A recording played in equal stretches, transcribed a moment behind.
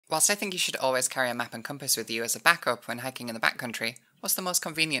Whilst I think you should always carry a map and compass with you as a backup when hiking in the backcountry, what's the most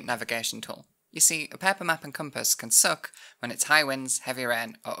convenient navigation tool? You see, a paper map and compass can suck when it's high winds, heavy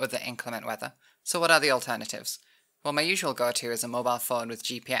rain, or other inclement weather. So what are the alternatives? Well, my usual go-to is a mobile phone with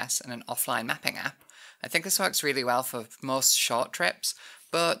GPS and an offline mapping app. I think this works really well for most short trips,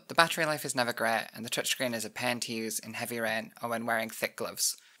 but the battery life is never great, and the touchscreen is a pain to use in heavy rain or when wearing thick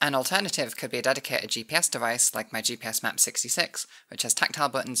gloves. An alternative could be a dedicated GPS device like my GPS Map 66, which has tactile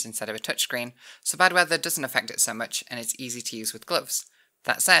buttons instead of a touchscreen, so bad weather doesn't affect it so much and it's easy to use with gloves.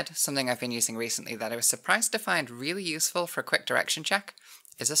 That said, something I've been using recently that I was surprised to find really useful for a quick direction check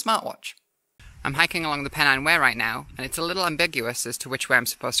is a smartwatch. I'm hiking along the Pennine Way right now, and it's a little ambiguous as to which way I'm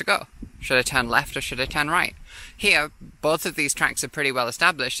supposed to go. Should I turn left or should I turn right? Here, both of these tracks are pretty well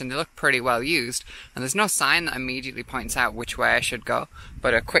established and they look pretty well used, and there's no sign that immediately points out which way I should go,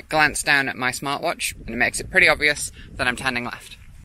 but a quick glance down at my smartwatch and it makes it pretty obvious that I'm turning left.